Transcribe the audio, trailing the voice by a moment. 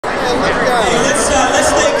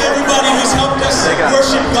Let's thank everybody who's helped us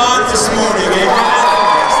worship God this morning. Amen.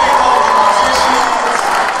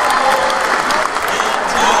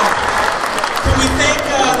 Can we thank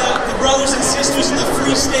the brothers and sisters in the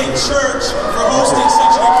Free State Church for hosting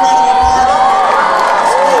such an incredible party?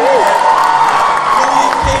 Billy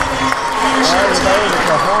and Katie, the leadership team.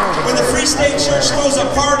 When the Free State Church throws a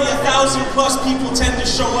party, 1,000+ people tend to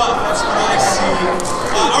show up. That's what I see.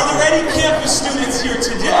 Are there any campus students here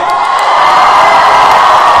today?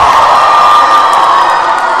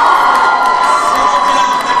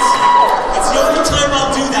 That's the only time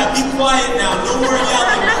I'll do that. Be quiet now. No more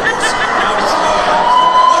yelling.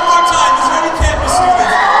 One more time. Is there any campus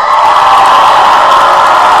students?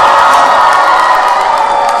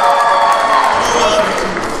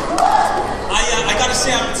 I gotta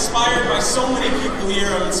say, I'm inspired by so many people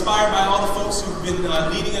here. I'm inspired by all the folks who've been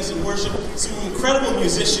leading us in worship. Some incredible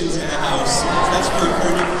musicians in the house. That's really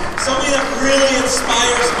encouraging. Somebody that really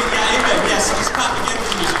inspires me. Yeah, amen. Yes, let's clap again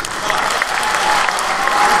for you.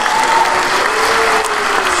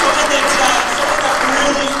 Someone that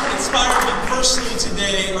really inspired me personally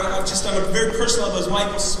today, just on a very personal level, is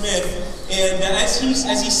Michael Smith. And as he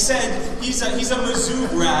said, he's a Mizzou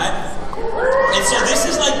grad. And so this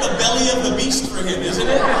is like the belly of the beast for him, isn't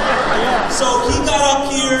it? So he got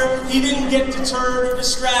up here, he didn't get deterred or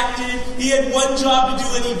distracted. He had one job to do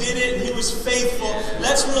and he did it, and he was faithful.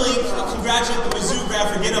 Let's really congratulate the Mizzou grad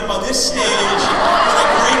for getting up on this stage. Did a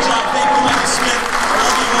great job. Thank you, Michael Smith,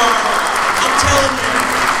 wherever you are. I'm telling you,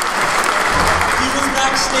 he was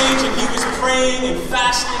backstage and he was praying and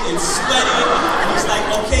fasting and sweating. And he's like,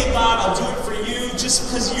 okay, God, I'll do it for you just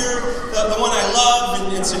because you're the one I love.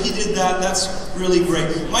 And so he did that. That's really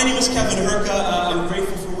great. My name is Kevin Hurka. I'm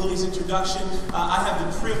grateful for Willie's introduction. I have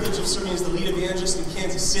the privilege of serving as the lead evangelist in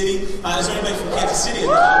Kansas City. Is there anybody from Kansas City in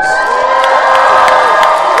the house?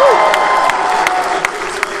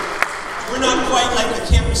 We're not quite like the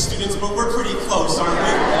campus students, but we're pretty close, aren't we?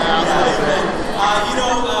 Yeah, amen.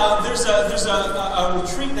 There's a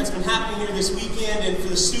retreat that's been happening here this weekend, and for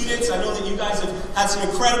the students, I know that you guys have had some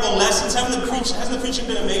incredible lessons. Hasn't the preaching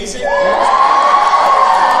been amazing?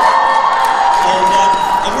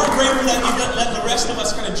 And we're grateful that you let the rest of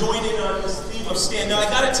us kind of join in on this theme of stand. Now, I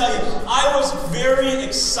got to tell you, I was very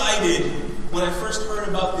excited when I first heard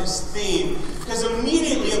about this theme, because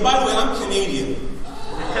immediately, and by the way, I'm Canadian.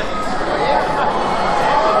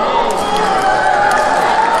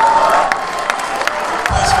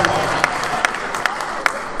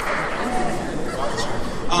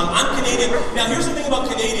 I'm Canadian. Now, here's the thing about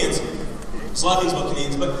Canadians. There's a lot of things about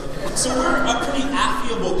Canadians, but so we're a pretty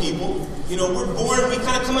affable people. You know, we're born, we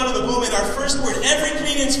kind of come out of the womb, and our first word, every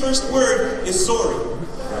Canadian's first word is sorry.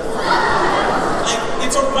 Like,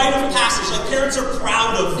 it's a rite of passage. Like, parents are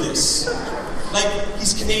proud of this. Like,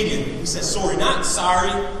 he's Canadian. He says sorry, not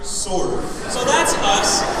sorry, sorry. So that's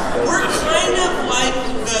us. We're kind of like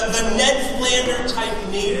the Ned Flander type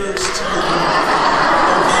neighbors to your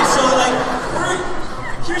home. Okay, so like,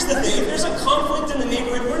 here's the thing. If there's a conflict in the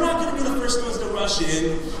neighborhood, we're not going to be the first ones to rush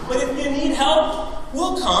in. But if you need help,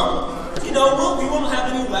 we'll come. You know, we won't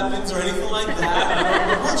have any weapons or anything like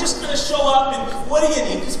that. We'll just kind of show up and, what do you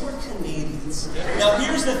need? Because we're Canadians. Now,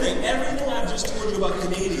 here's the thing. Everything I've just told you about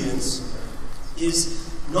Canadians is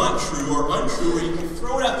not true or untrue, or you can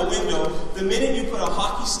throw it out the window the minute you put a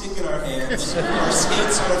hockey stick in our hands or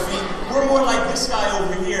skates on our feet. We're more like this guy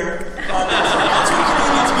over here. That's what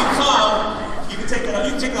Canadians become. You can take that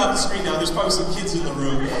off the screen now. There's probably some kids in the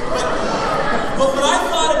room. But when I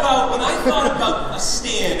thought about a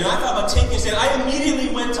stand, and I thought about taking a stand, I immediately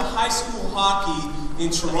went to high school hockey in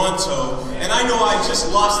Toronto, and I know I just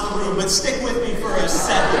lost the room, but stick with me for a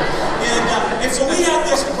second. And so we have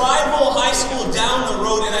this rival high school down the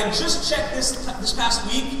road, and I just checked this past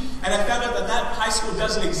week, and I found out that high school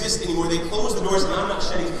doesn't exist anymore. They closed the doors, and I'm not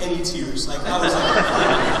shedding any tears. Like, I was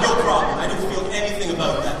like, no problem. I didn't feel anything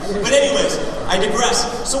about that. But anyways, I digress.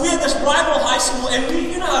 So we had this rival high school, and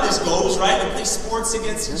you know how this goes, right? We play sports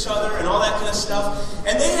against each other and all that kind of stuff.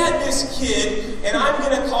 And they had this kid, and I'm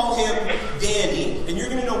going to call him Danny, and you're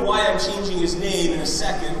going to know why I'm changing his name in a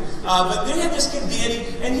second. But they had this kid, Danny,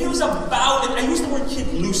 and he was about, and I use the word kid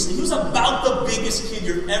loosely, he was about the biggest kid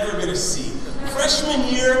you're ever going to see. Freshman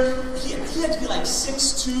year, he had to be like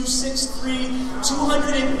 6'2", 6'3",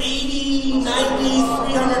 280, 90,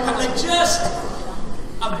 300 pounds, like just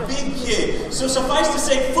a big kid. So suffice to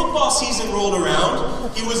say, football season rolled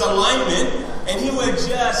around, he was a lineman, and he would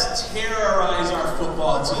just terrorize our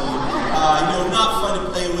football team. Not fun to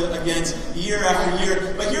play with against year after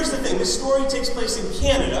year. But here's the thing, the story takes place in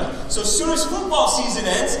Canada, so as soon as football season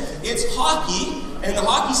ends, it's hockey, and the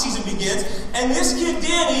hockey season begins, and this kid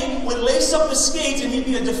Danny would lace up the skates and he'd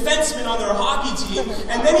be a defenseman on their hockey team,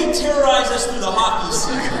 and then he'd terrorize us through the hockey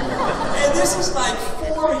season. And this is like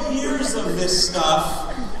 4 years of this stuff.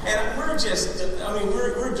 And we're just,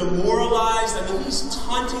 we're demoralized. He's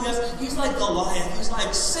taunting us. He's like Goliath. He's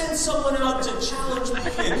like, send someone out to challenge me.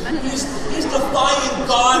 And he's defying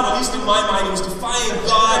God. Well, at least in my mind, he was defying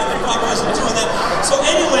God, and he probably wasn't doing that. So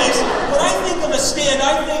anyways, when I think of a stand,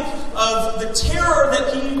 I think of the terror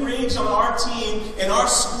that he raged on our team and our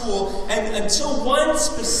school, and until one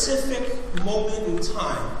specific moment in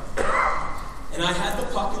time. And I had the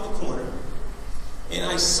puck in the corner. And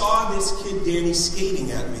I saw this kid, Danny,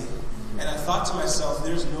 skating at me. And I thought to myself,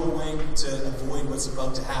 there's no way to avoid what's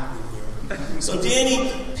about to happen here. So Danny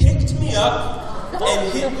picked me up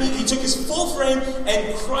and hit me. He took his full frame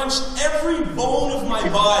and crunched every bone of my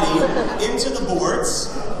body into the boards.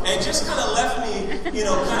 And just kind of left me, kind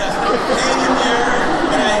of hanging there.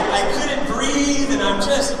 And I couldn't breathe. And I'm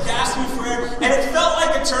just gasping for air. And it felt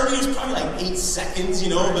like eternity. It was probably like 8 seconds,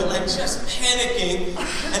 but like just panicking.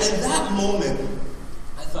 And in that moment,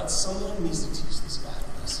 I thought someone needs to teach this guy a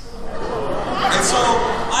lesson. And so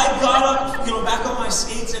I got up, back on my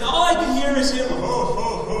skates, and all I could hear is him, and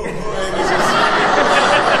he's just,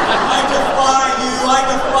 I defy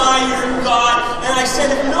your God. And I said,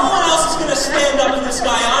 if no one else is going to stand up to this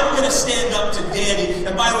guy, I'm going to stand up to Danny.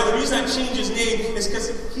 And by the way, the reason I changed his name is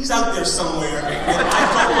because he's out there somewhere, and I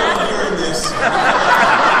don't want to hear this. So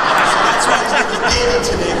that's why he's named Danny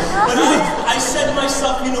today. But I said to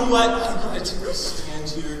myself, you know what? I'm going to take this stand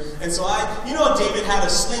here. And so David had a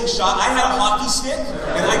slingshot. I had a hockey stick,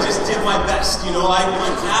 and I just did my best. I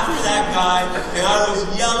went after that guy, and I was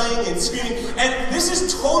yelling and screaming. And this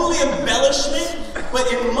is totally embellishment, but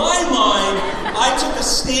in my mind, I took a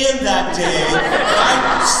stand that day, and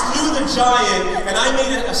I slew the giant, and I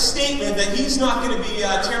made a statement that he's not going to be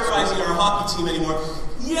terrorizing our hockey team anymore.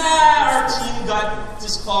 Yeah, our team got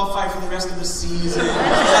disqualified for the rest of the season.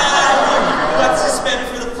 Yeah, we got suspended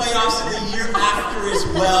for the playoffs of the year after as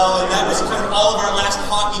well, and that was kind of all of our last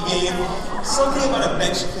hockey game. Something about a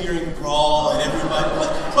bench clearing brawl and everybody,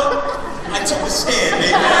 but I took a stand,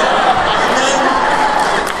 amen? Amen?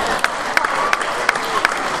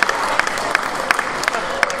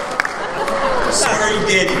 Sorry,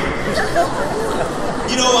 Danny.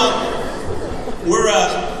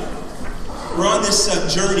 We're on this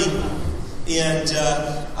journey, and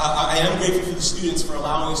I am grateful for the students for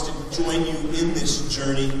allowing us to join you in this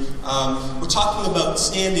journey. We're talking about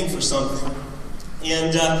standing for something.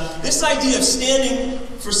 And this idea of standing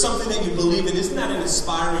for something that you believe in, isn't that an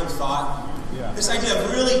inspiring thought? Yeah. This idea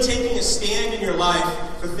of really taking a stand in your life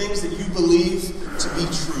for things that you believe to be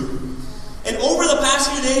true. And over the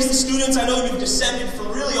past few days, the students, I know you've descended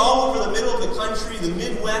from really all over the middle of the country, the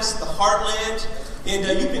Midwest, the Heartland. And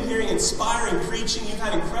you've been hearing inspiring preaching. You've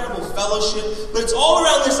had incredible fellowship. But it's all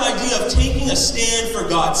around this idea of taking a stand for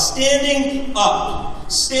God. Standing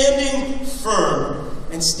up. Standing firm.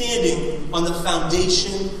 And standing on the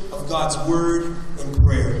foundation of God's Word and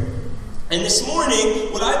prayer. And this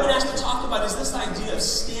morning, what I've been asked to talk about is this idea of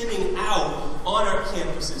standing out on our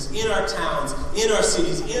campuses, in our towns, in our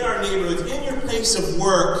cities, in our neighborhoods, in your place of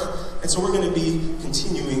work. And so we're going to be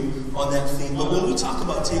continuing on that theme. But when we talk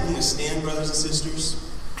about taking a stand, brothers and sisters,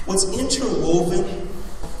 what's interwoven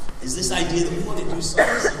is this idea that we want to do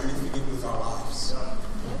something significant with our lives.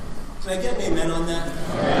 Can I get an amen on that?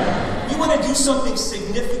 We want to do something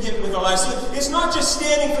significant with our lives. So it's not just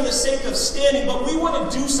standing for the sake of standing, but we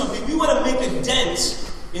want to do something. We want to make a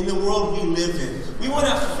dent in the world we live in. We want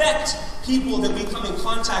to affect people that we come in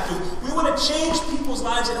contact with. We want to change people's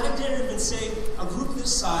lives, and I dare even say, a group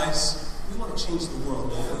this size, we want to change the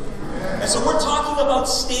world, man. And so we're talking about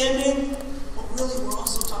standing, but really we're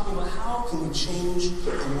also talking about how can we change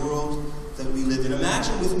the world that we live in.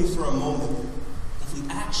 Imagine with me for a moment if we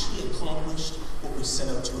actually accomplished what we set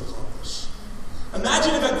out to accomplish.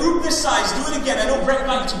 Imagine if a group this size, do it again. I know Brett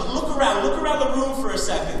got you, but look around the room for a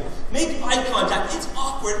second. Make eye contact. It's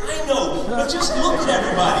awkward, I know, but just look at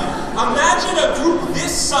everybody. Imagine a group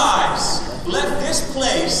this size left this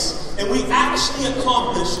place, and we actually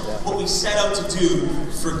accomplished what we set out to do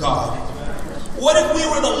for God. What if we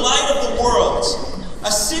were the light of the world,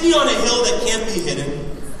 a city on a hill that can't be hidden?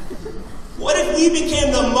 What if we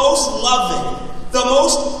became the most loving, the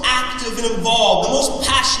most active and involved, the most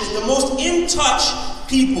passionate, the most in touch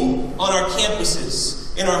people on our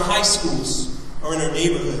campuses, in our high schools, or in our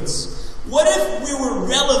neighborhoods? What if we were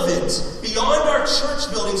relevant beyond our church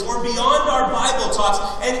buildings or beyond our Bible talks,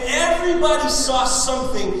 and everybody saw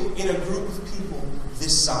something in a group of people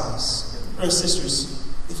this size? Brothers and sisters,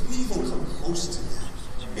 if we even come close to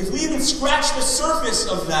that, if we even scratch the surface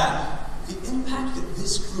of that, the impact that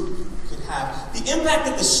this group could have, the impact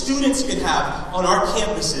that the students could have on our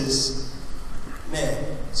campuses,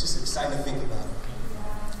 man, it's just exciting to think about it.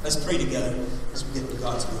 Let's pray together as we get to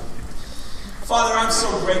God's word. Father, I'm so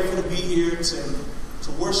grateful to be here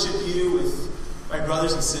to worship you with my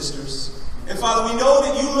brothers and sisters. And Father, we know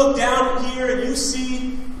that you look down here and you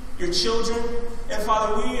see your children. And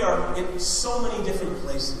Father, we are in so many different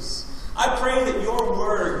places. I pray that your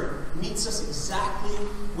word meets us exactly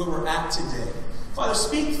where we're at today. Father,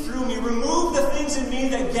 speak through me. Remove the things in me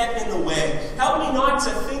that get in the way. Help me not to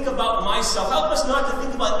think about myself. Help us not to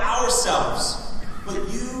think about ourselves, but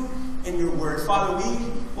you and your word. Father, we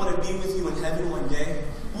want to be with you in heaven one day.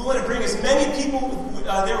 We want to bring as many people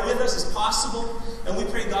there with us as possible. And we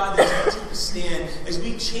pray, God, that you take a stand as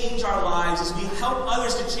we change our lives, as we help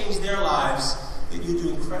others to change their lives, that you do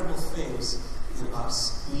incredible things in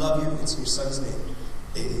us. We love you. It's in your Son's name.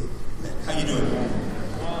 Amen. How you doing?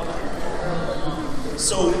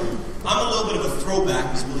 So, I'm a little bit of a throwback,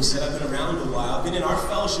 as Willie said. I've been around a while. I've been in our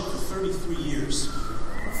fellowship for 33 years.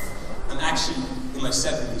 I'm actually in my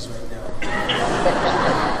 70s right now.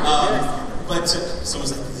 But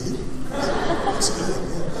someone's like, really? That's good.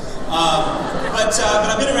 Yeah. But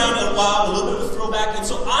I've been around a while, a little bit of a throwback, and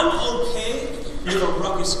so I'm okay with a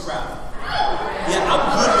ruckus crowd. Yeah, I'm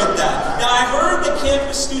good with that. Now, I heard that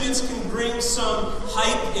campus students can bring some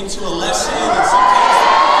hype into a lesson, and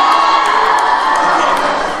sometimes...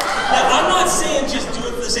 Now, I'm not saying just do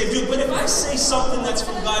it for the sake of doing it, but if I say something that's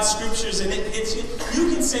from God's scriptures and it hits you,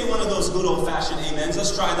 you can say one of those good old-fashioned amens.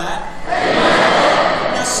 Let's try that.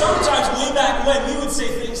 Amen. Now, sometimes way back when, we would say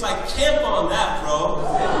things like, camp on that, bro.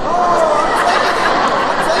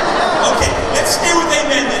 Okay, let's stay with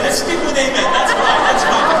amen then. Let's stick with amen. That's fine, that's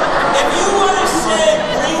fine. If you want to say,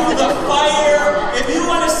 bring the fire, if you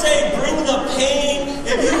want to say, bring the pain,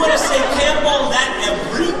 if you want to say, camp on that and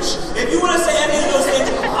preach, if you want to say any of those things,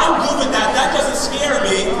 I'm good with that. That doesn't scare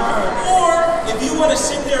me. Or if you want to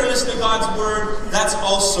sit there and listen to God's word, that's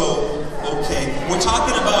also okay. We're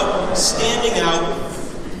talking about standing out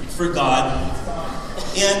for God.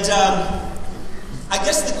 And I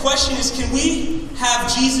guess the question is, can we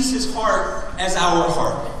have Jesus' heart as our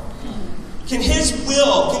heart? Can his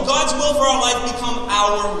will, can God's will for our life become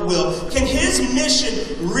our will? Can his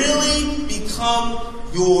mission really become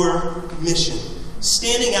your mission?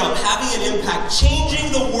 Standing out, having an impact,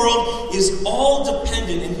 changing the world is all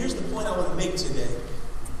dependent. And here's the point I want to make today.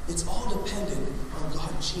 It's all dependent on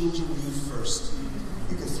God changing you first.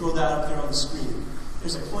 You can throw that up there on the screen.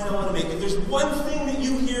 There's a point I want to make. If there's one thing that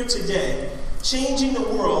you hear today, changing the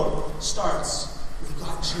world starts with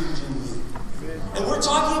God changing you. And we're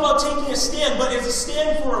talking about taking a stand, but it's a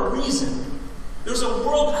stand for a reason. There's a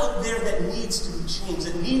world out there that needs to be changed,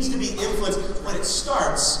 that needs to be influenced, but it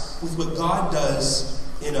starts with what God does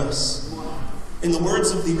in us. In the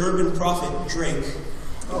words of the urban prophet Drake,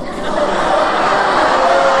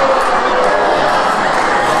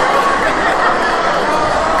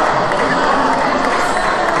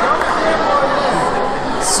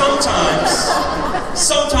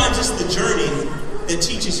 sometimes it's the journey that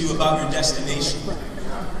teaches you about your destination.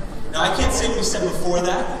 Now, I can't say what he said before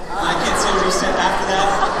that, and I can't say what he said after that,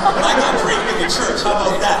 but I got Drake in the church. How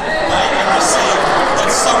about that? Right? I'm just saying,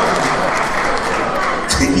 that's something.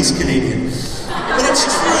 He's Canadian. But it's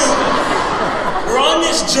true. We're on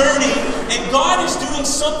this journey, and God is doing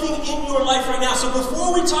something in your life right now. So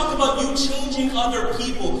before we talk about you changing other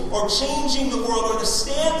people, or changing the world, or the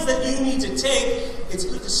stands that you need to take, it's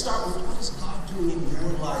good to start with, what is God doing in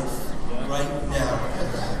your life right now?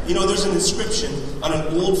 You know, there's an inscription on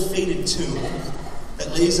an old faded tomb that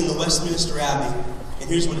lays in the Westminster Abbey. And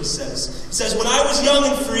here's what it says. It says, when I was young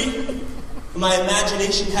and free, and my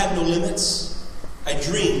imagination had no limits, I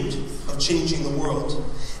dreamed of changing the world.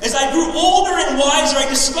 As I grew older and wiser, I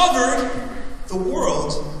discovered the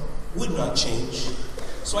world would not change.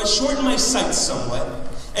 So I shortened my sights somewhat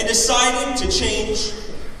and decided to change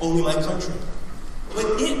only my country. But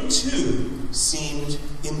it too seemed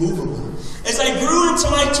immovable. As I grew into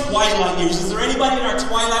my twilight years, is there anybody in our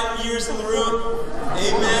twilight years in the room?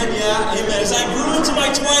 Amen, yeah, amen. As I grew into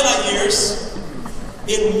my twilight years,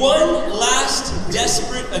 in one last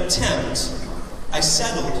desperate attempt, I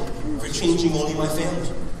settled for changing only my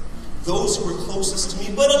family, those who were closest to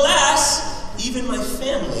me. But alas, even my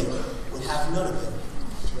family would have none of it.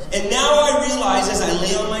 And now I realize, as I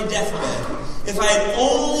lay on my deathbed, if I had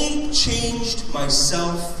only changed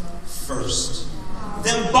myself first,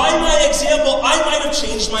 then by my example, I might have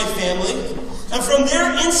changed my family. And from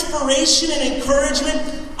their inspiration and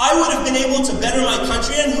encouragement, I would have been able to better my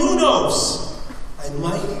country. And who knows, I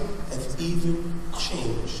might have even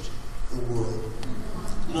changed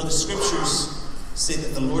the scriptures say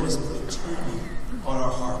that the Lord has put eternity on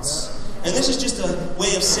our hearts. And this is just a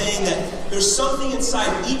way of saying that there's something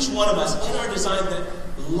inside each one of us in our design that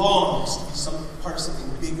longs to be some part of something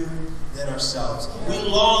bigger than ourselves. We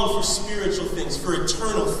long for spiritual things, for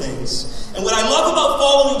eternal things. And what I love about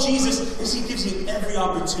following Jesus is he gives you every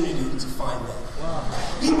opportunity to find that.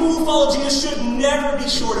 Wow. People who follow Jesus should never be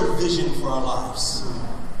short of vision for our lives.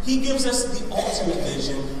 He gives us the ultimate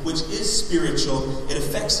vision, which is spiritual. It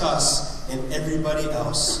affects us and everybody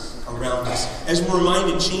else around us. As we're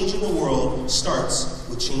reminded, changing the world starts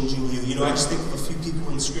with changing you. You know, I just think of a few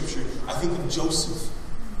people in Scripture. I think of Joseph.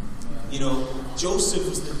 You know, Joseph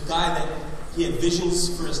was the guy that he had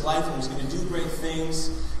visions for his life and was going to do great things.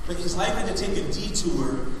 But his life had to take a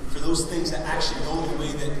detour for those things that actually go the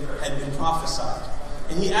way that had been prophesied.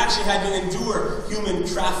 And he actually had to endure human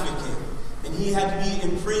trafficking. And he had to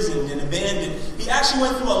be imprisoned and abandoned. He actually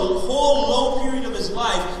went through a whole low period of his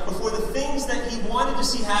life before the things that he wanted to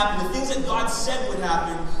see happen, the things that God said would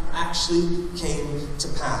happen, actually came to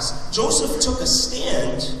pass. Joseph took a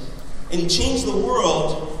stand and he changed the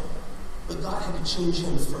world, but God had to change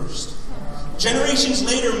him first. Generations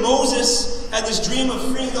later, Moses had this dream of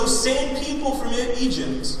freeing those same people from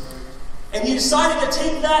Egypt. And he decided to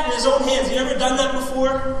take that in his own hands. You ever done that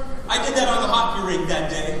before? I did that on the hockey rink that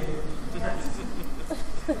day.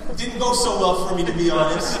 Didn't go so well for me, to be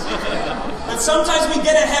honest. But sometimes we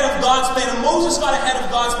get ahead of God's plan, and Moses got ahead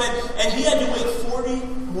of God's plan, and he had to wait 40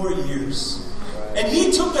 more years. And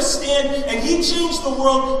he took a stand, and he changed the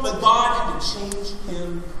world, but God had to change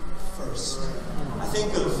him first. I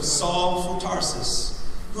think of Saul from Tarsus,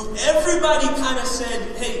 who everybody kind of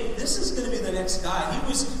said, hey, this is going to be the next guy. He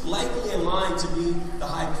was likely in line to be the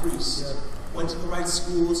high priest. Went to the right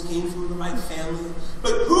schools, came from the right family.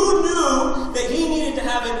 But who knew that he needed to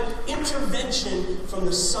have an intervention from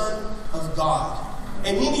the Son of God?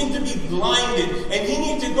 And he needed to be blinded. And he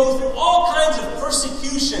needed to go through all kinds of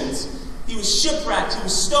persecutions. He was shipwrecked. He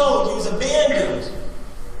was stoned. He was abandoned.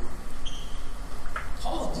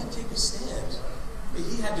 Paul did take a stand. But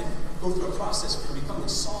he had to go through a process from becoming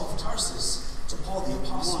Saul of Tarsus to Paul the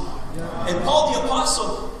Apostle. And Paul the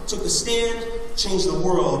Apostle took a stand, changed the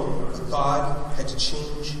world, but God had to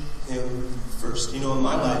change him first. You know, in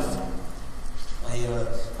my life,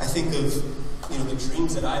 I think of, you know, the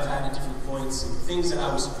dreams that I've had at different points and things that I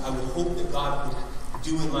would hope that God would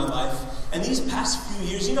do in my life. And these past few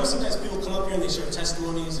years, you know, sometimes people come up here and they share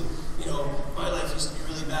testimonies and, you know, my life used to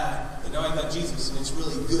be really bad, but now I got Jesus and it's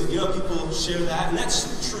really good. You know, people share that, and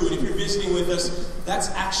that's true. And if you're visiting with us, that's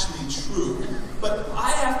actually true. But I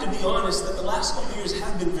have to be honest that the last couple of years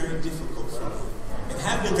have been very difficult for me. And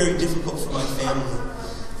have been very difficult for my family.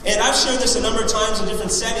 And I've shared this a number of times in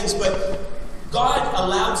different settings, but God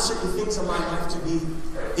allowed certain things in my life to be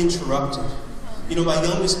interrupted. You know, my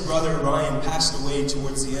youngest brother, Ryan, passed away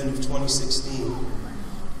towards the end of 2016.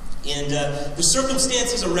 And the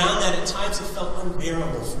circumstances around that at times have felt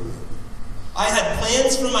unbearable for me. I had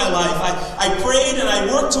plans for my life. I prayed and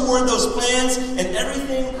I worked toward those plans, and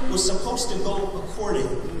everything was supposed to go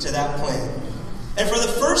according to that plan. And for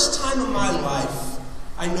the first time in my life,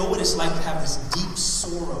 I know what it's like to have this deep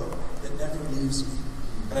sorrow that never leaves me.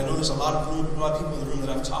 And I know there's a lot of people in the room that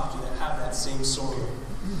I've talked to that have that same sorrow.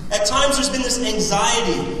 At times there's been this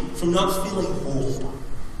anxiety from not feeling whole.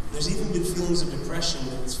 There's even been feelings of depression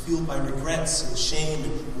that's fueled by regrets and shame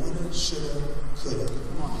and woulda, shoulda, coulda.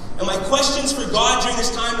 And my questions for God during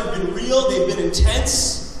this time have been real. They've been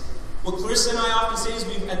intense. What Clarissa and I often say is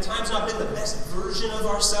we've at times not been the best version of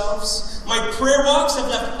ourselves. My prayer walks have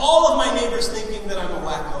left all of my neighbors thinking that I'm a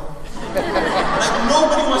wacko. Like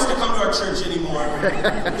nobody wants to come to our church anymore.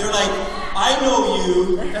 They're like, I know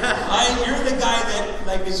you. You're the guy that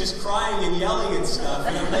like is just crying and yelling and stuff.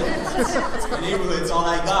 And I'm like, it's my neighborhood. It's all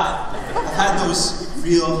I got. I've had those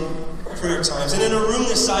real prayer times. And in a room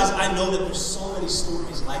this size, I know that there's so many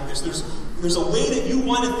stories like this. There's a way that you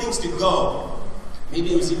wanted things to go.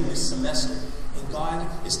 Maybe it was even this semester. And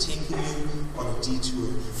God is taking you on a detour.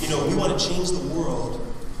 You know, we want to change the world.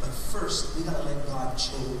 But first, we got to let God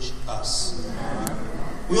change us.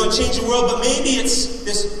 We want to change the world, but maybe it's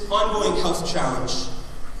this ongoing health challenge.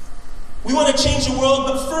 We want to change the world,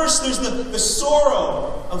 but first there's the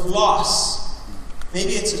sorrow of loss.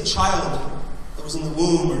 Maybe it's a child that was in the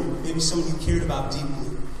womb, or maybe someone you cared about deeply.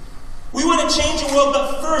 We want to change the world,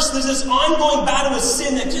 but first there's this ongoing battle with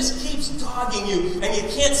sin that just keeps dogging you, and you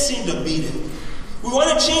can't seem to beat it. We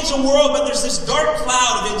want to change the world, but there's this dark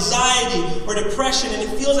cloud of anxiety or depression, and it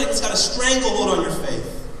feels like it's got a stranglehold on your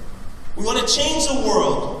faith. We want to change the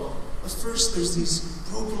world, but first there's these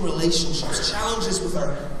broken relationships, challenges with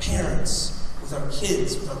our parents, with our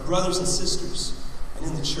kids, with our brothers and sisters.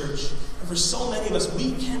 and in the church. And for so many of us,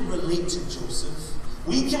 we can relate to Joseph.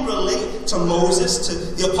 We can relate to Moses, to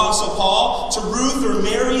the Apostle Paul, to Ruth or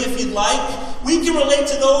Mary if you'd like. We can relate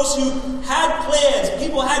to those who had plans.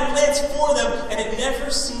 People had plans for them, and it never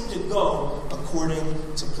seemed to go according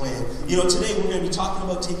to plan. You know, today we're going to be talking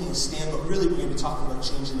about taking a stand, but really we're going to be talking about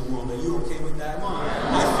changing the world. Are you okay with that?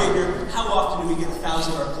 I figure, how often do we get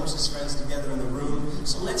 1,000 of our closest friends together in the room?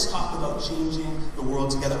 So let's talk about changing the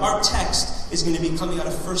world together. Our text is going to be coming out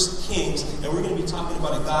of 1 Kings, and we're going to be talking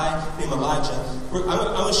about a guy named Elijah. I'm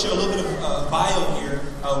going to share a little bit of bio here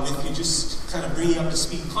with you, just kind of bring you up to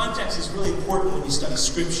speed. Context is really important when you study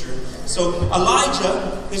Scripture. So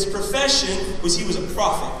Elijah, his profession was he was a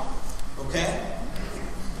prophet. Okay?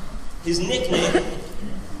 His nickname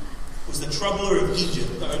was the Troubler of Egypt,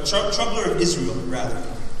 Troubler of Israel, rather.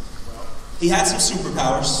 He had some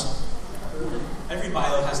superpowers. Every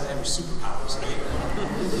bio has to have your superpowers,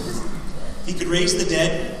 right? He could raise the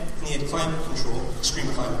dead, and he had climate control, extreme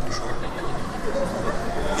climate control.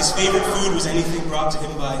 His favorite food was anything brought to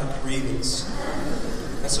him by ravens.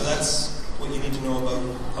 And so that's what you need to know about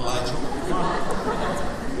Elijah.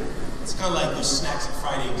 It's kind of like those snacks at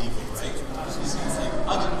Friday Depot, right?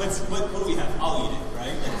 It's like, what do we have? I'll eat it,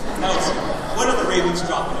 right? What are the ravens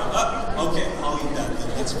dropping out? Oh, okay, I'll eat that then.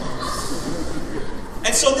 That's fine.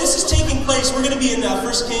 And so this is taking place, we're going to be in 1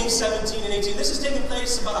 Kings 17 and 18. This is taking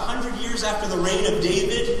place about 100 years after the reign of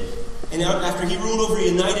David, and after he ruled over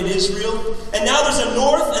united Israel. And now there's a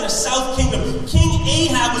north and a south kingdom. King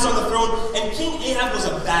Ahab was on the throne, and King Ahab was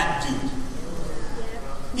a bad dude.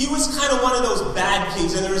 He was kind of one of those bad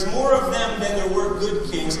kings, and there was more of them than there were good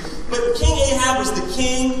kings. But King Ahab was the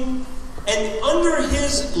king, and under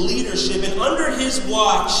his leadership and under his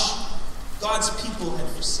watch, God's people had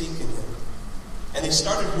forsaken him. And they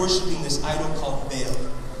started worshiping this idol called Baal.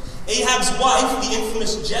 Ahab's wife, the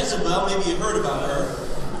infamous Jezebel, maybe you heard about her.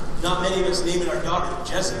 Not many of us naming our daughter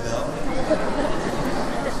Jezebel.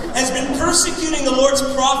 Has been persecuting the Lord's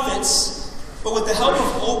prophets, but with the help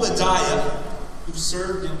of Obadiah, who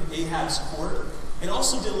served in Ahab's court, and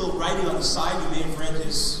also did a little writing on the side. You may have read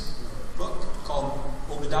his book called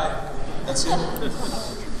Obadiah. That's it.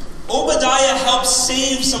 Obadiah helped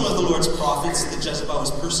save some of the Lord's prophets that Jezebel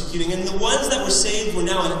was persecuting, and the ones that were saved were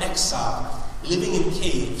now in exile, living in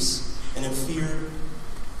caves and in fear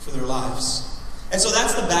for their lives. And so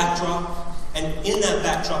that's the backdrop, and in that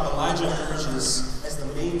backdrop, Elijah emerges as the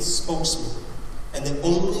main spokesman and the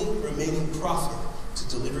only remaining prophet to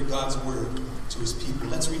deliver God's word to his people.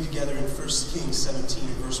 Let's read together in 1 Kings 17,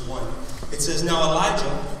 verse 1. It says, Now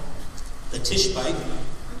Elijah, the Tishbite,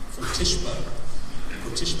 from Tishba,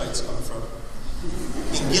 where Tishbites come from,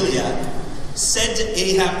 in Gilead, said to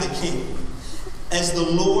Ahab the king, As the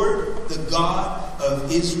Lord, the God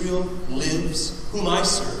of Israel, lives, whom I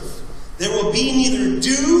serve, there will be neither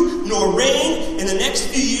dew nor rain in the next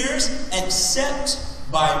few years except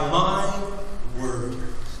by my word.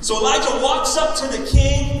 So Elijah walks up to the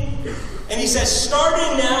king and he says,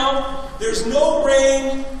 starting now, there's no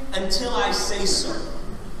rain until I say so.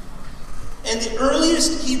 And the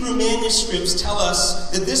earliest Hebrew manuscripts tell us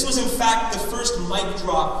that this was in fact the first mic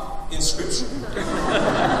drop in Scripture.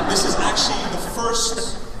 This is actually the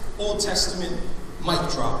first Old Testament mic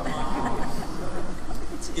drop.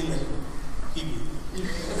 It's in the Hebrew.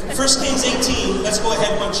 1 Kings 18, let's go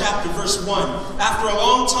ahead one chapter, verse 1. After a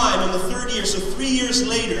long time, in the third year, so 3 years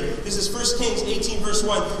later, this is 1 Kings 18, verse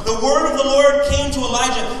 1. The word of the Lord came to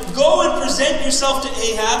Elijah, Go and present yourself to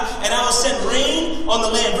Ahab, and I will send rain on the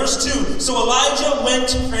land. Verse 2. So Elijah went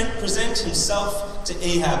to present himself to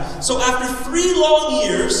Ahab. So after 3 long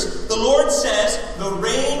years, the Lord says, the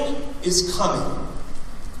rain is coming.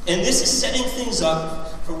 And this is setting things up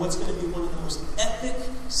for what's going to be one of the most epic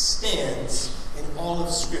stands in all of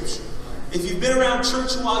Scripture. If you've been around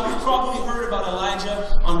church a while, you've probably heard about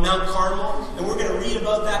Elijah on Mount Carmel, and we're going to read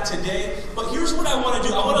about that today. But here's what I want to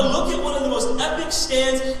do. I want to look at one of the most epic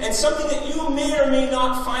stands and something that you may or may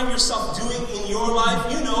not find yourself doing in your life.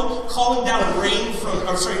 You know, calling down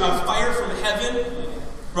fire from heaven.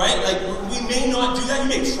 Right? Like, we may not do that. You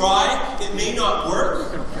may try. It may not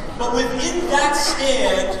work. But within that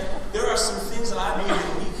stand, there are some things that I believe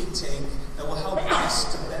that we can take that will help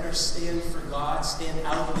us to better stand for God, stand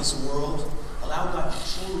out in this world, allow God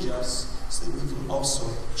to change us so that we can also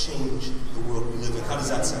change the world we live in. How does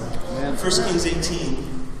that sound? Amen. 1 Kings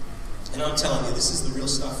 18, and I'm telling you, this is the real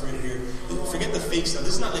stuff right here. Forget the fake stuff.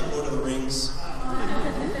 This is not like Lord of the Rings.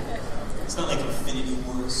 It's not like Infinity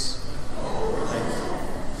Wars.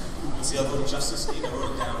 See, I'll go to Justice League. I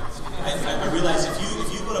wrote it down. I realize if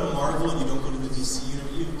you go to Marvel and you don't go to the DC,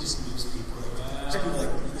 you just lose people.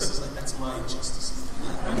 Like, this is like, that's my Justice League.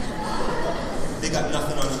 They got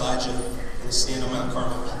they stand on Mount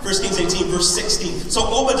Carmel. 1 Kings 18, verse 16. So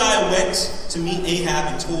Obadiah went to meet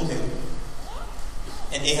Ahab and told him.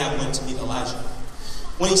 And Ahab went to meet Elijah.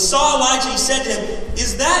 When he saw Elijah, he said to him,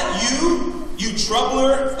 "Is that you, you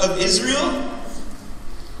troubler of Israel?"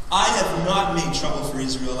 "I have not made trouble for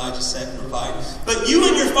Israel," Elijah replied. "But you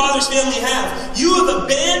and your father's family have. You have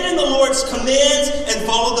abandoned the Lord's commands and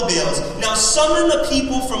followed the Baals. Now summon the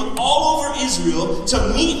people from all over Israel to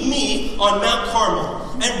meet me on Mount Carmel.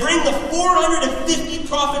 And bring the 450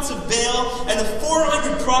 prophets of Baal and the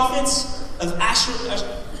 400 prophets of Asherah."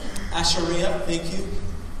 Thank you.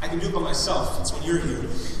 I can do it by myself. It's when you're here.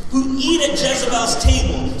 "Who eat at Jezebel's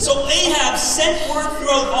table." So Ahab sent word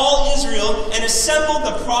throughout all Israel and assembled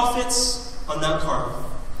the prophets on Mount Carmel.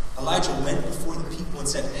 Elijah went before the people and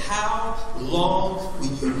said, "How long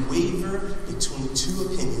will you waver between two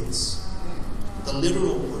opinions?" The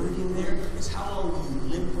literal wording there is, how long will you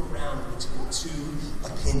limp around between two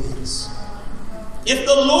opinions? "If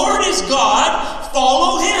the Lord is God,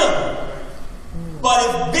 follow him. But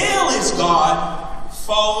if Baal is God,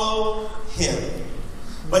 follow him."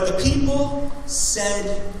 But the people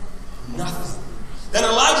said nothing. Then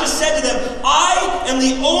Elijah said to them, "I am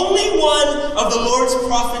the only one of the Lord's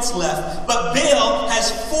prophets left, but Baal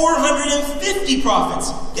has 450 prophets.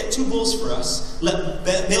 Get 2 bulls for us. Let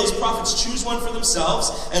Baal's prophets choose one for themselves,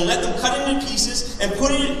 and let them cut it into pieces and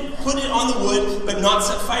put it on the wood, but not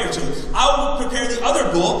set fire to it. I will prepare the other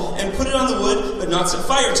bull and put it on the wood, but not set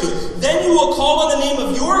fire to it. Then you will call on the name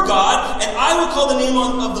of your God, and I will call the name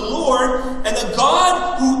of the Lord, and the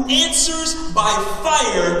God who answers by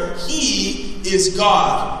fire, he is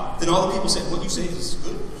God." Then all the people said, "What you say is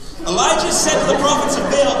good." Elijah said to the prophets of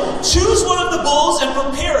Baal, "Choose one of the bulls and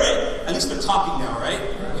prepare it." At least they're talking now, right?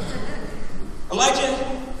 Elijah,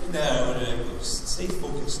 stay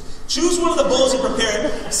focused. "Choose one of the bulls and prepare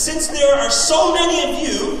it. Since there are so many of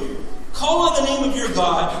you, call on the name of your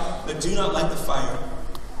God, but do not light the fire."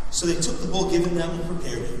 So they took the bull given them and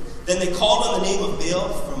prepared it. Then they called on the name of Baal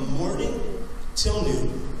from morning till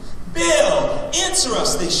noon. "Baal, answer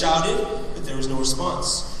us," they shouted, but there was no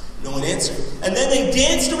response. No one answered. And then they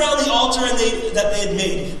danced around the altar that they had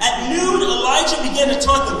made. At noon, Elijah began to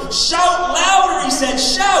taunt them. "Shout louder," he said.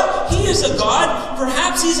 "Shout. He is a god.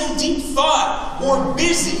 Perhaps he's in deep thought or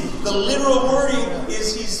busy." The literal wording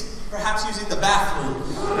is he's perhaps using the bathroom.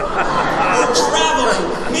 Or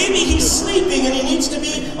traveling. Maybe he's sleeping and he needs to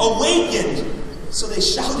be awakened. So they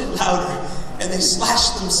shouted louder. And they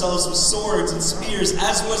slashed themselves with swords and spears,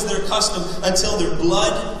 as was their custom, until their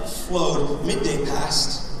blood flowed. Midday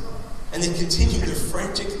passed, and they continued their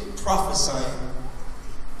frantic prophesying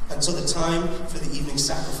until the time for the evening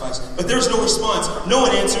sacrifice. But there was no response. No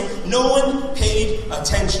one answered. No one paid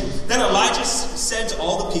attention. Then Elijah said to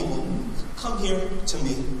all the people, "Come here to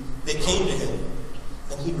me." They came to him,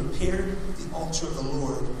 and he repaired the altar of the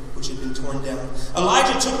Lord, which had been torn down.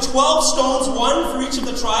 Elijah took 12 stones, one for each of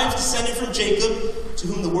the tribes descended from Jacob, to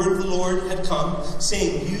whom the word of the Lord had come,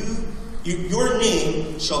 saying, your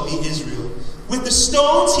name shall be Israel. With the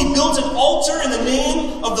stones he built an altar in the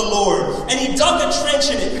name of the Lord, and he dug a trench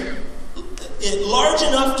in it large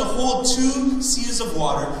enough to hold 2 seahs of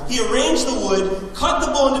water. He arranged the wood, cut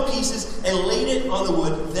the bull into pieces, and laid it on the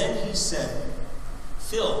wood. Then he said,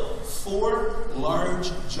 "Fill 4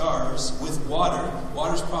 large jars with water."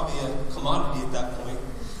 Water's probably a commodity at that point.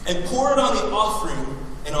 "And pour it on the offering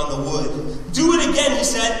and on the wood." "Do it again," he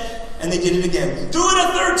said. And they did it again. "Do it a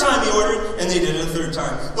 3rd time," he ordered. And they did it a 3rd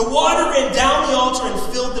time. The water ran down the altar and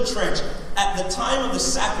filled the trench. At the time of the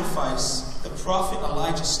sacrifice, the prophet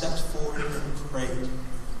Elijah stepped forward and prayed.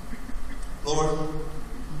 "Lord,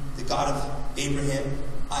 the God of Abraham,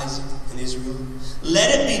 Isaac, and Israel, let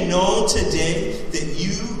it be known today that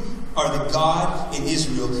you are the God in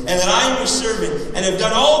Israel, and that I am your servant, and have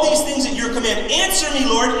done all these things at your command. Answer me,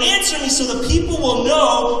 Lord, answer me, so the people will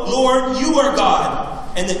know, Lord, you are God,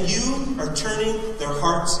 and that you are turning their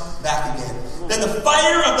hearts back again." Then the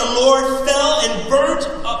fire of the Lord fell and burnt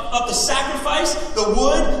up the sacrifice, the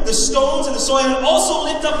wood, the stones, and the soil, and also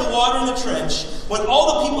licked up the water in the trench. When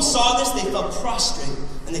all the people saw this, they fell prostrate.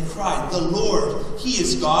 And they cried, "The Lord, he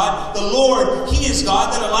is God. The Lord, he is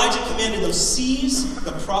God." Then Elijah commanded them, "Seize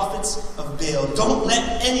the prophets of Baal. Don't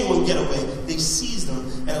let anyone get away." They seized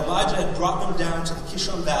them, and Elijah had brought them down to the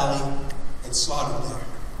Kishon Valley and slaughtered them.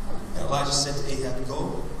 And Elijah said to Ahab,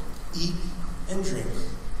 "Go, eat and drink,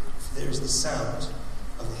 for there is the sound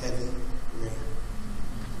of the heavy rain."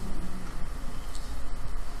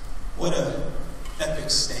 What a epic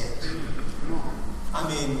stand. I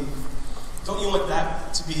mean, don't you want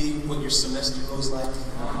that to be what your semester goes like?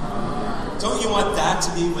 Don't you want that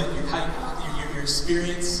to be what your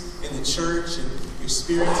experience in the church and your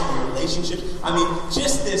experience, and your relationships. I mean,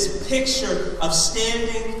 just this picture of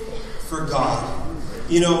standing for God.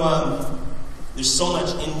 You know, there's so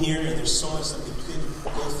much in here, and there's so much that we could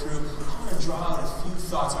go through. I want to draw out a few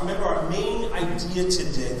thoughts. I remember our main idea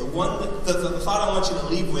today, the thought I want you to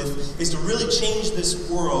leave with, is to really change this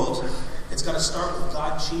world. It's got to start with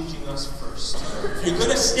God changing us first. If you're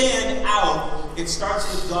going to stand out, it starts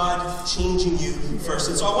with God changing you first.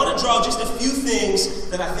 And so I want to draw just a few things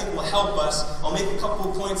that I think will help us. I'll make a couple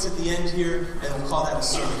of points at the end here, and we'll call that a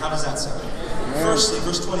sermon. How does that sound? Firstly,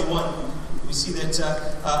 verse 21, we see that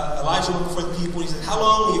Elijah went before the people. He said, "How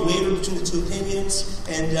long will you waver between the two opinions?"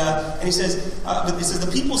 And he says, the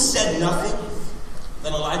people said nothing.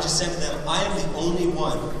 Then Elijah said to them, "I am the only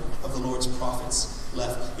one of the Lord's prophets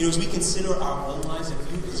left." You know, as we consider our own lives,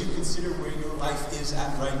 as you consider where your life is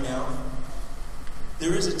at right now,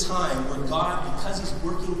 there is a time where God, because He's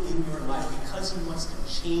working in your life, because He wants to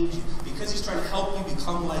change you, because He's trying to help you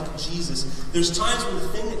become like Jesus, there's times when the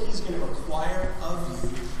thing that He's going to require of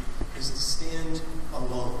you is to stand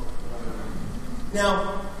alone.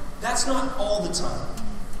 Now, that's not all the time.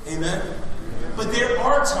 Amen? But there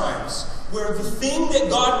are times where the thing that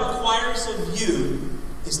God requires of you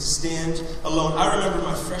is to stand alone. I remember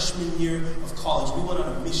my freshman year of college, we went on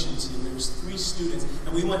a mission team. There was 3 students,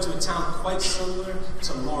 and we went to a town quite similar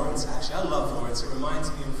to Lawrence, actually. I love Lawrence. It reminds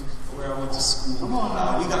me of where I went to school. We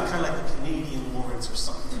got kind of like the Canadian Lawrence or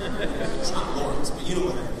something. It's not Lawrence, but you know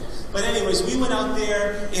what I mean. But anyways, we went out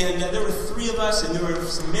there, and there were 3 of us, and there were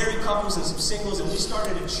some married couples and some singles, and we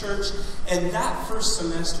started a church. And that first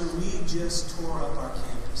semester, we just tore up our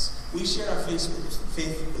campus. We shared our faith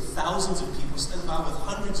with thousands of people, spent about with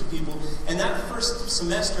hundreds of people. And that first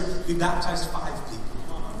semester, we baptized 5 people.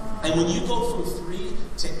 And when you go from 3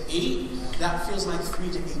 to 8, that feels like 3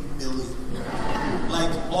 to 8 billion.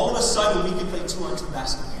 Like, all of a sudden, we could play 2-on-2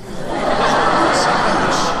 basketball.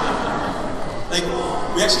 Like,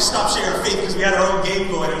 we actually stopped sharing our faith because we had our own game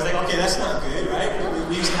going. It was like, okay, that's not good, right?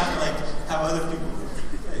 We used to have to, have other people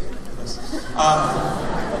play with us.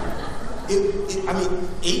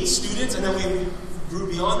 8 students, and then we grew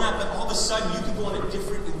beyond that, but all of a sudden you could go on a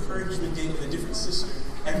different encouragement date with a different sister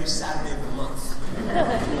every Saturday of the month.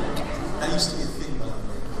 That used to be a thing, by the way.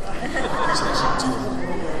 We used to actually do that.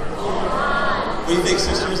 What do you think,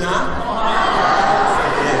 sisters, huh?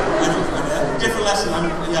 Yeah, different lesson.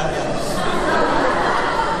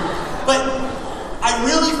 But I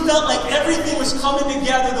really felt like everything was coming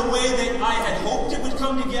together the way that I had hoped it would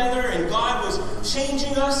come together, and God was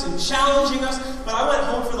changing us and challenging us. But I went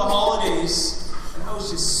home for the holidays, and I was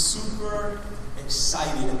just super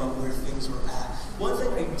excited about where things were at. One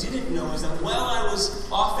thing I didn't know is that while I was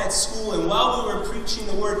off at school and while we were preaching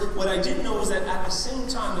the Word, what I didn't know was that at the same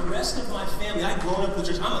time, the rest of my family, I'd grown up in the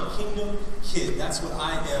church. I'm a Kingdom kid. That's what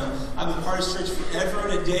I am. I've been part of this church forever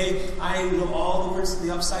and a day. I know all the words to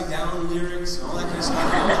the Upside Down lyrics and all that kind of stuff.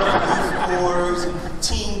 I youth corps and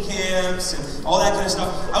teen camps and all that kind of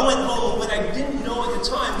stuff. I went home, and what I didn't know at the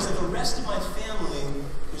time was that the rest of my family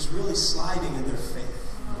was really sliding in their faith.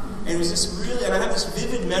 And it was just really, and I have this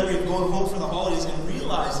vivid memory of going home for the holidays and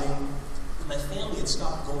realizing that my family had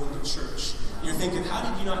stopped going to church. And you're thinking, how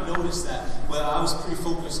did you not notice that? Well, I was pretty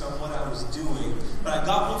focused on what I was doing. But I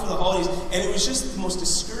got home for the holidays, and it was just the most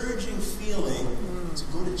discouraging feeling to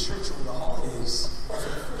go to church over the holidays for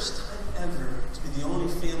the first time ever to be the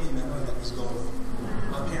only family member that was going.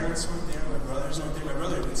 My parents weren't there, my brothers weren't there. My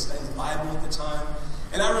brother had been studying the Bible at the time.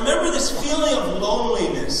 And I remember this feeling of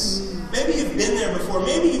loneliness. Maybe you've been there before.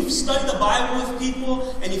 Maybe you've studied the Bible with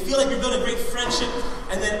people and you feel like you're building a great friendship,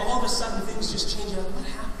 and then all of a sudden things just change. You're like, what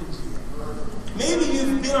happened here? Maybe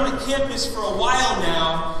you've been on a campus for a while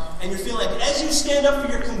now, and you feel like as you stand up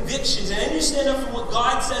for your convictions and as you stand up for what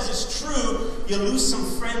God says is true, you lose some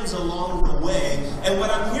friends along the way. And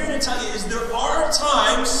what I'm here to tell you is there are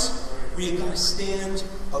times where you've got to stand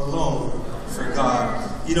alone for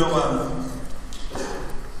God. You know,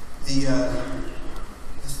 the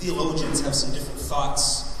theologians have some different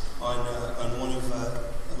thoughts on one of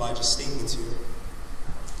Elijah's statements here.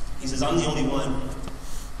 He says, I'm the only one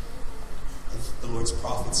of the Lord's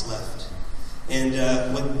prophets left. And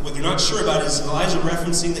what they're not sure about is Elijah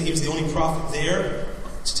referencing that he was the only prophet there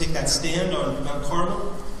to take that stand on Mount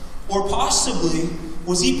Carmel? Or possibly,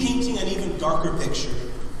 was he painting an even darker picture?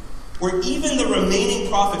 Where even the remaining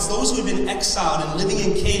prophets, those who had been exiled and living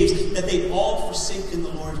in caves, that they'd all forsaken the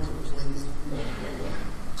Lord completely.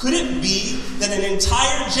 Could it be that an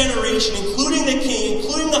entire generation, including the king,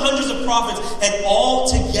 including the hundreds of prophets, had all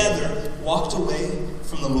together walked away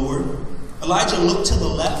from the Lord? Elijah looked to the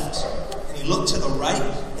left, and he looked to the right,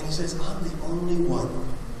 and he says, I'm the only one.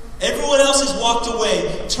 Everyone else has walked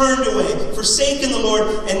away, turned away, forsaken the Lord,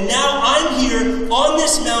 and now I'm here on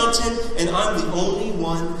this mountain, and I'm the only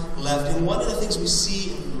one left. And one of the things we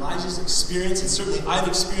see in Elijah's experience, and certainly I've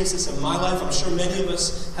experienced this in my life, I'm sure many of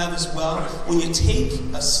us have as well, when you take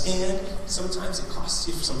a stand, sometimes it costs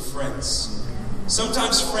you some friends.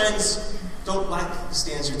 Sometimes friends don't like the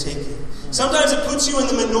stands you're taking. Sometimes it puts you in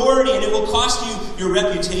the minority and it will cost you your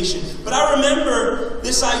reputation. But I remember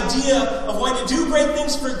this idea of wanting to do great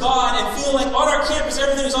things for God and feeling like on our campus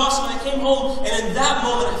everything was awesome. And I came home and in that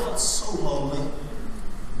moment I felt so lonely.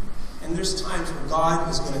 And there's times where God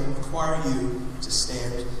is going to require you to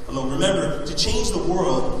stand alone. Remember, to change the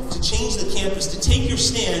world, to change the campus, to take your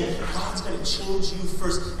stand, God's going to change you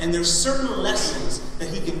first. And there's certain lessons that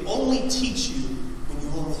He can only teach you when you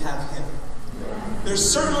only have Him. There's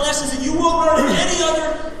certain lessons that you won't learn in any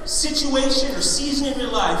other situation or season of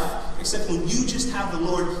your life except when you just have the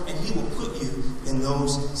Lord and He will put you in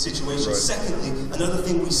those situations. Right. Secondly, another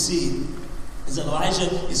thing we see is that Elijah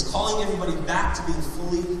is calling everybody back to being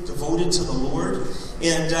fully devoted to the Lord.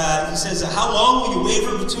 And he says, how long will you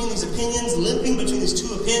waver between these opinions, limping between these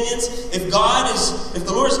two opinions? If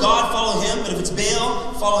the Lord is God, follow Him. But if it's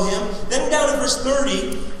Baal, follow Him. Then down in verse 30,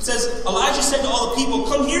 it says, Elijah said to all the people,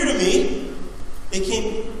 come here to me. They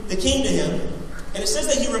came to him, and it says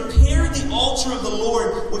that he repaired the altar of the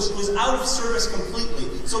Lord, which was out of service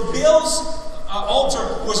completely. So Baal's altar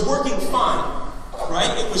was working fine,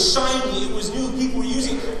 right? It was shiny, it was new, people were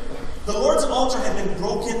using it. The Lord's altar had been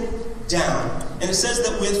broken down. And it says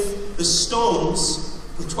that with the stones,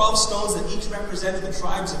 the 12 stones that each represented the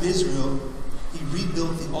tribes of Israel, he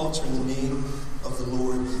rebuilt the altar in the name of the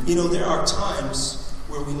Lord. You know, there are times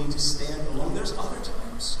where we need to stand alone. There's other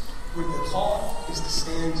times where the call is to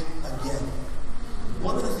stand again.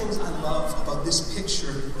 One of the things I love about this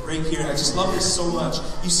picture right here, and I just love this so much,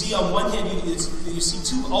 you see on one hand, you see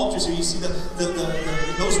two altars here. You see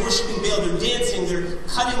those worshiping Baal, they're dancing, they're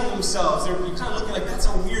cutting themselves. You're kind of looking like, that's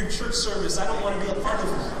a weird church service. I don't want to be a part of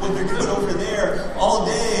what they're doing over there all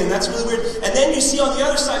day, and that's really weird. And then you see on the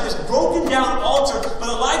other side this broken down altar, but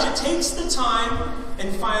Elijah takes the time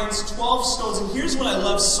and finds 12 stones. And here's what I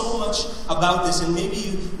love so much about this, and maybe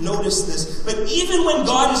you noticed this, but even when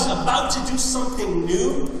God is about to do something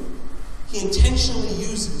new, He intentionally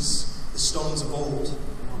uses the stones of old.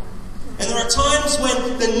 And there are times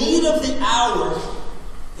when the need of the hour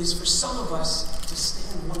is for some of us to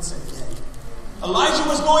stand once again. Elijah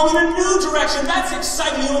was going in a new direction. That's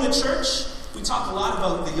exciting. You know, in the church, we talk a lot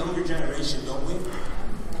about the younger generation, don't we?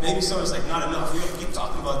 Maybe someone's like, not enough. We don't keep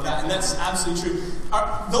talking about that. And that's absolutely true.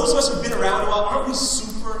 Those of us who've been around a while, aren't we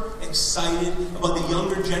super excited about the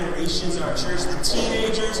younger generations in our church? The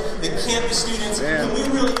teenagers, the campus students. Yeah. Can we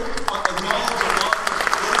really acknowledge and honor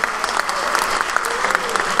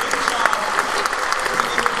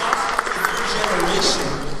the generation?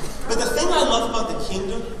 But the thing I love about the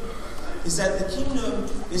kingdom is that the kingdom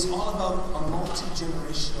is all about a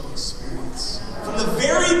multi-generational experience. From the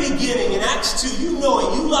very beginning, in Acts 2, you know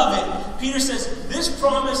it, you love it. Peter says, this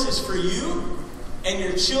promise is for you and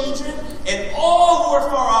your children and all who are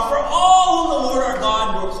far off, for all whom the Lord our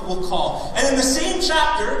God will call. And in the same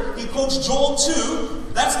chapter, he quotes Joel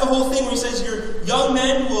 2. That's the whole thing where he says, your young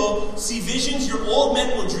men will see visions, your old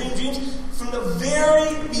men will dream dreams. From the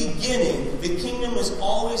very beginning, the kingdom is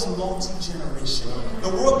always multi-generational. The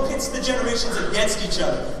world pits the generations against each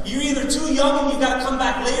other. You're either too young and you've got to come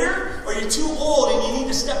back later, or you're too old and you need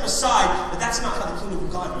to step aside. But that's not how the kingdom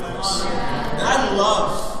of God works. And I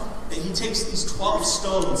love that he takes these 12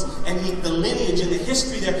 stones and the lineage and the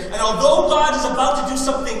history there. And although God is about to do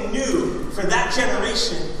something new for that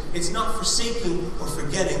generation, it's not forsaking or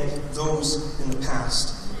forgetting those in the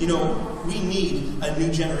past. You know, we need a new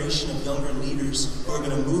generation of younger leaders who are going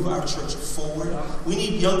to move our church forward. We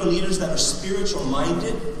need younger leaders that are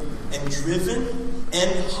spiritual-minded and driven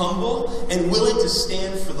and humble and willing to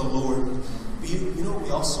stand for the Lord. But you know what we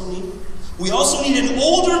also need? We also need an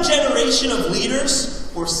older generation of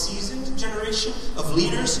leaders, or seasoned generation of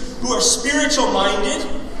leaders, who are spiritual-minded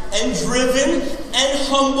and driven and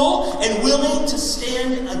humble and willing to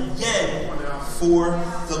stand again for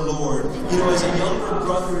the Lord. You know, as a younger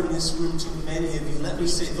brother in this room to many of you, let me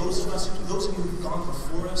say, those of you who've gone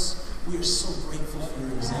before us, we are so grateful for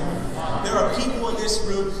your example. There are people in this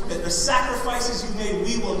room that the sacrifices you made,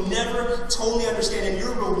 we will never totally understand, and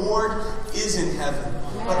your reward is in heaven.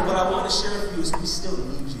 But what I want to share with you is we still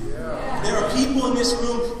need you. There are people in this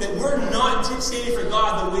room that we're not standing for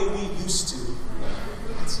God the way we used to.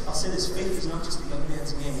 I'll say this, faith is not just a young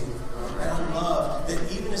man's game. And I love that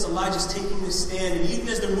even as Elijah's taking this stand, and even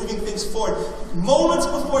as they're moving things forward, moments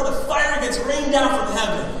before the fire gets rained down from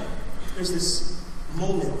heaven, there's this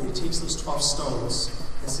moment where he takes those 12 stones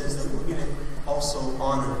and says that we're going to also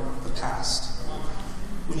honor the past.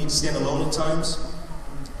 We need to stand alone at times.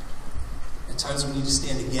 At times we need to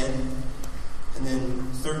stand again. And then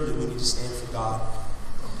thirdly, we need to stand for God.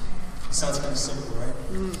 It sounds kind of simple, right?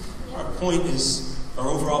 Our point is, our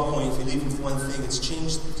overall point, if you leave with one thing, it's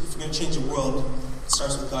changed. If we're going to change the world, it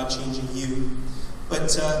starts with God changing you. But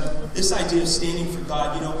this idea of standing for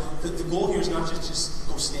God, the goal here is not just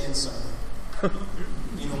go stand somewhere.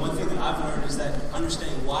 One thing that I've learned is that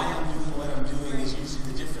understanding why I'm doing what I'm doing is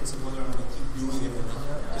usually the difference of whether I'm going to keep doing it or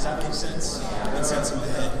not. Does that make sense? It makes sense in my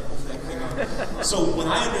head. Hopefully that came out. So when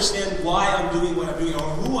I understand why I'm doing what I'm doing or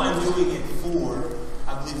who I'm doing it for,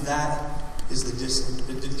 I believe that is the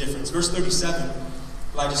difference. Verse 37,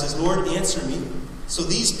 Elijah says, Lord, answer me, so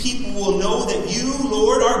these people will know that you,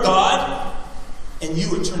 Lord, are God, and you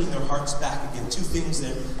are turning their hearts back again. Two things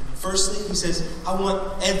there. Firstly, he says, I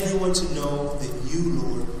want everyone to know that you,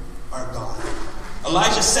 Lord, are God.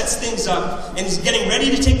 Elijah sets things up, and he's getting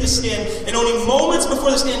ready to take the stand. And only moments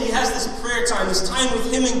before the stand, he has this prayer time, this time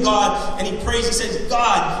with him and God. And he prays, he says,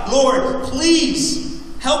 God, Lord, please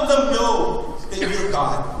help them know that you're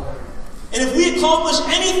God. And if we accomplish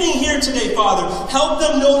anything here today, Father, help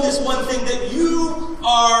them know this one thing, that you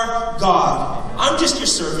are God. I'm just your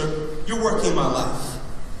servant. You're working in my life.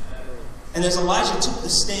 And as Elijah took the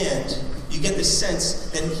stand, you get the sense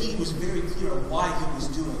that he was very clear on why he was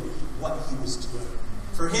doing what he was doing.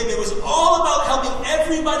 For him, it was all about helping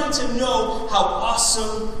everybody to know how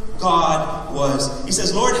awesome God was. He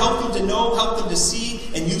says, Lord, help them to know, help them to see,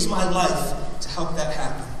 and use my life to help that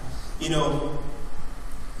happen. You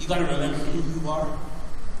got to remember who you are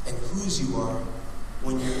and whose you are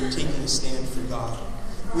when you're taking a stand for God.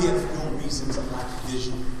 We have no reason to lack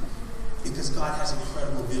vision, because God has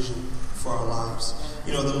incredible vision for our lives.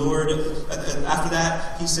 The Lord, after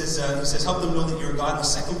that, he says, help them know that you're God. And the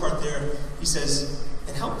second part there, he says,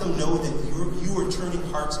 and help them know that you are turning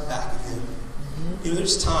hearts back again.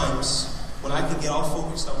 There's times when I can get all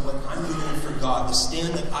focused on what I'm doing for God, the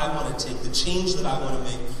stand that I want to take, the change that I want to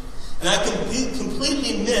make. And I can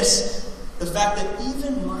completely miss the fact that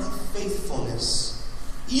even my faithfulness,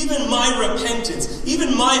 even my repentance,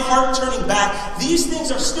 even my heart turning back, these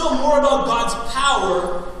things are still more about God's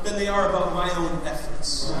power than they are about my own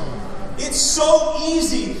efforts. It's so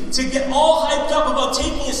easy to get all hyped up about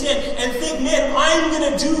taking a stand and think, man, I'm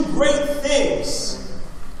going to do great things.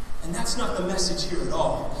 And that's not the message here at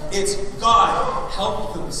all. It's, God,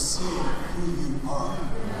 help them see who you are.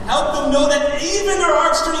 Help them know that even their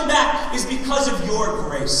hearts turning back is because of your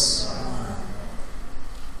grace.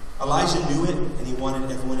 Elijah knew it, and he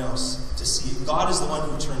wanted everyone else to see it. God is the one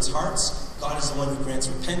who turns hearts. God is the one who grants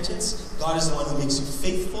repentance. God is the one who makes you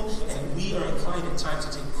faithful. And we are inclined at times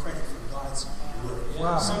to take credit for God's word.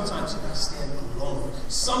 Wow. Sometimes you've got to stand alone.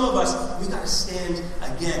 Some of us, we've got to stand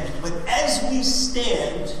again. But as we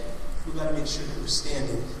stand, we've got to make sure that we're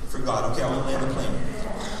standing for God. Okay, I want to land the plane.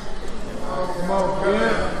 Come on,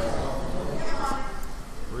 yeah.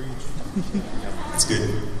 That's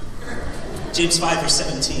good. James 5 verse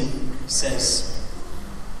 17 says,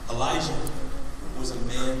 Elijah was a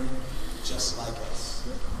man just like us.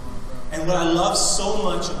 And what I love so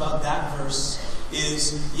much about that verse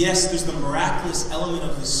is, yes, there's the miraculous element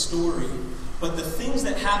of the story, but the things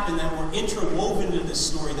that happen that were interwoven into this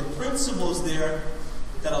story, the principles there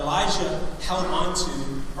that Elijah held on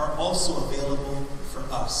to, are also available for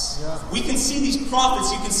us. Yeah. We can see these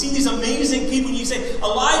prophets, you can see these amazing people, and you say,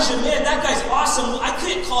 Elijah, man, that guy's awesome. I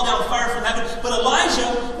couldn't call down fire from heaven, but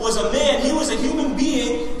Elijah was a man. He was a human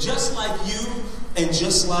being just like you and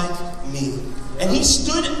just like me. And he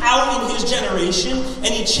stood out in his generation, and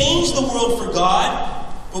he changed the world for God.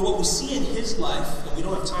 But what we see in his life, and we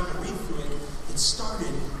don't have time to read through it, it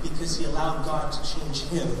started because he allowed God to change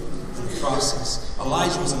him in the process.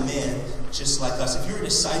 Elijah was a man just like us. If you're a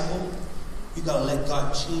disciple, you've got to let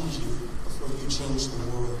God change you before you change the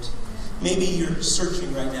world. Maybe you're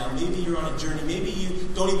searching right now. Maybe you're on a journey. Maybe you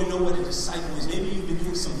don't even know what a disciple is. Maybe you've been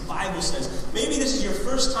doing some Bible studies. Maybe this is your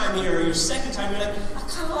first time here or your second time. You're like, I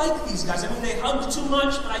kind of like these guys. I mean, they hug too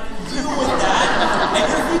much, but I can deal with that. And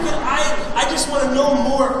you're thinking, I just want to know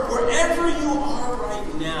more. Wherever you are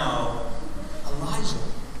right now, Elijah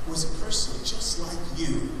was a person just like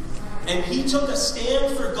you. And he took a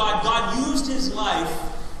stand for God. God used his life,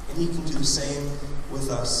 and he can do the same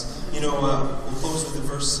with us. We'll close with a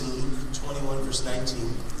verse in Luke 21, verse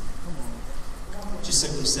 19. It just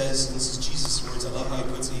simply says, and this is Jesus' words, I love how he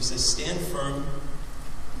puts it, he says, stand firm,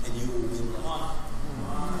 and you will win life.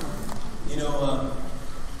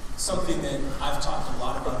 something that I've talked a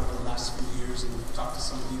lot about over the last few years and talked to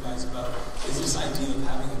some of you guys about is this idea of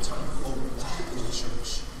having a ton of hope in the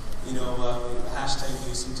church. You know, hashtag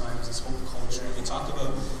use sometimes is hope culture. And we talk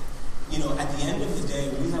about, you know, at the end of the day,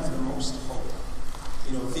 we have the most hope.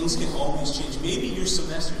 You know, things can always change. Maybe your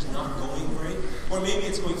semester is not going great, or maybe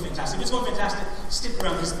it's going fantastic. If it's going fantastic, stick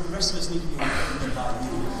around because the rest of us need to be encouraged by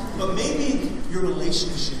you. But maybe your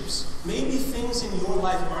relationships, maybe things in your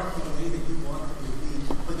life aren't the way that you want them to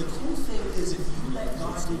be. But the cool thing is if you let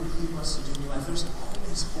God do what He wants to do in your life, there's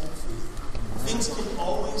always hope for you. Things can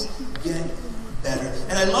always get better.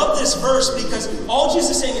 And I love this verse because all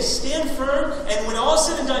Jesus is saying is stand firm, and when all is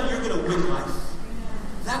said and done, you're going to win life.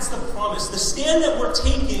 That's the promise. The stand that we're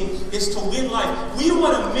taking is to win life. We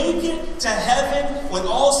want to make it to heaven when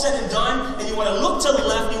all's said and done, and you want to look to the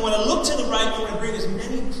left, you want to look to the right, you want to bring as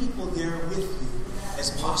many people there with you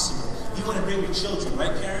as possible. You want to bring your children,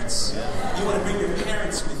 right, parents? You want to bring your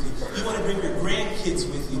parents with you. You want to bring your grandkids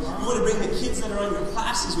with you. You want to bring the kids that are on your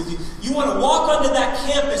classes with you. You want to walk onto that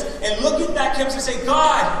campus and look at that campus and say,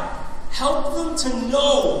 God, help them to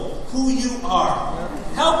know who you are.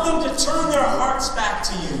 Help them to turn their hearts back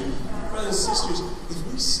to you. Brothers and sisters,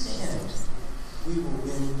 if we stand, we will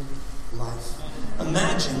win life.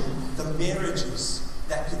 Imagine the marriages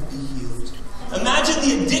that could be healed. Imagine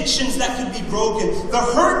the addictions that could be broken, the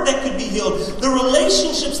hurt that could be healed, the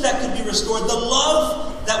relationships that could be restored, the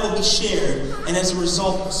love that will be shared, and as a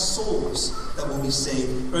result, the souls that will be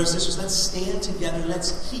saved. Brothers and sisters, let's stand together.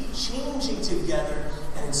 Let's keep changing together.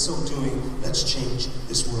 And in so doing, let's change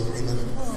this world. Amen.